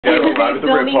Live at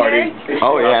the Rip Party.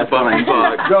 Oh yeah, it's fun.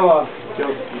 Go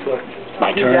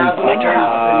My turn. My turn.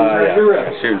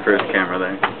 Shooting first camera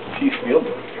there. Chief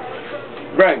Fielder.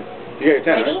 Greg, you got your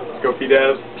 10, Ready? right? Go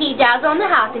P-Daz. P-Daz on the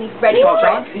house, and he's ready to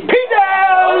rip. P-Daz!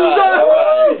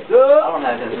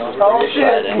 Oh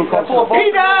shit.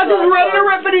 P-Daz is ready to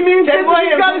rip, and he means he's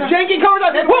got his janky card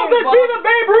on. Will this be the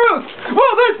Babe Ruth?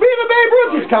 Will this be the Babe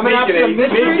Ruth? He's coming after the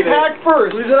mystery pack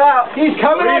first. Squeeze it out. He's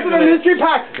coming after the mystery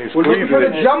pack. We're looking for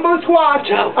the Jumbo Swatch.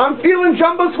 I'm feeling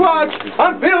Jumbo Swatch.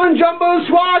 I'm feeling Jumbo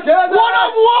Swatch. One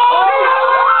of one!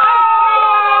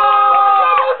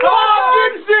 Bob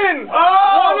Gibson!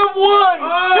 One of one!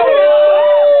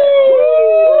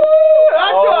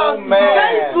 Oh man!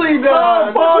 Nicely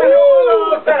done!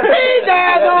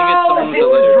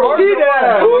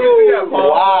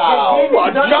 Wow!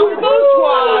 Jumbo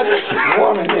Swatch!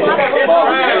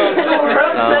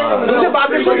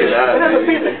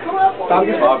 Bob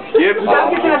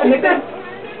Gibson.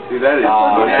 Dude, that is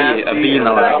A B in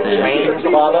the last name. Who's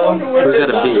got a B? Ben.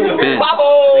 I think it's Ben.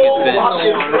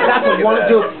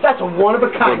 That's a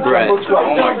one-of-a-kind Brett. Jumbo Swatch.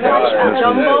 Oh my god.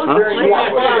 Jumbo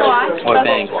Swatch. Or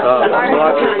Banks.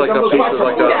 Swatch is like a piece of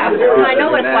like a... I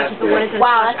know what a Swatch is, but what is it?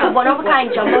 Wow, that's a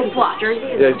one-of-a-kind Jumbo Swatch.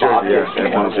 Jersey? Yeah, jersey, yeah.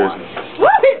 That's one jersey.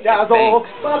 Dazzle!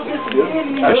 For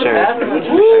sure.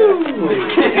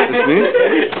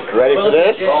 Ready for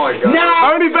this? Oh my god.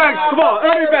 Now! Ernie Banks, come on,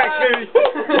 Ernie Banks, baby.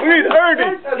 We need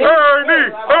Ernie.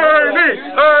 Ernie.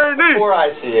 Before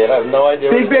I see it, I have no idea.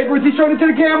 Big Babe Ruth, he's showing it to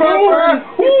the camera.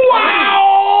 Wow!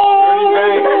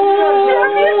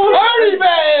 Ernie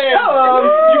Banks!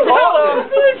 You called him.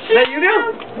 Is that you,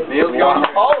 Neil? Neil's gone.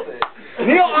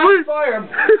 Neil, on fire.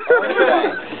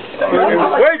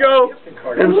 Fuego.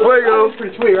 And Fuego. That's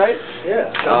pretty sweet, right? Yeah.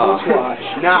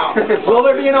 Now, will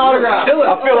there be an autograph? I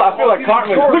feel like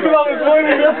Cartman. Look at all this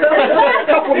money. A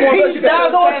couple more. He's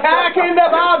Dazzle attacking the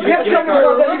Bob Gibson.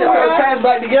 Pads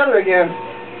back together again.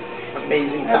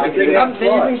 Amazing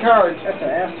cards. That's an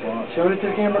ass one. Show it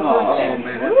to the camera first. Oh,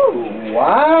 man. Ooh,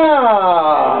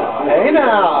 wow. Hey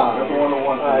now.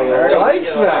 I like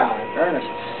that.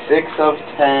 6 of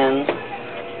 10.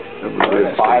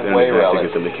 5-way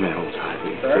relic.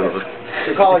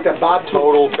 You call it like that Bob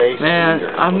Total base. Man,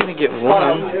 leader. I'm gonna get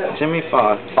one. Jimmy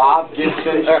Fox. Bob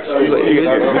Gibson.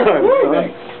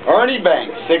 Ernie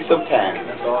Banks. 6 of 10.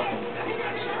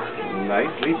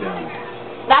 Nicely done.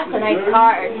 That's a nice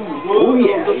card. Oh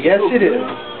yeah, yes it is.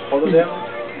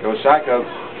 Go Psycho.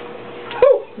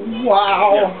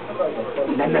 Wow.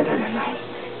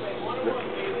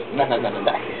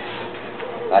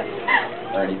 That's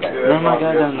Ernie Banks. No, my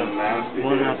God, done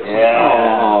one after. Yeah.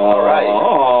 All right.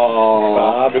 Oh.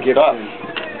 Bob Gibson.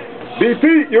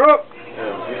 BP, you're up.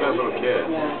 Yeah, he's a little kid.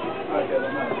 The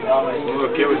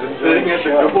little kid was just sitting at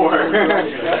the door.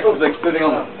 He was like sitting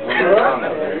on the ground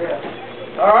out there.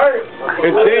 All right.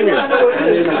 It's Damien.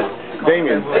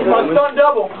 Damien. It's my stunt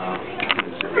double.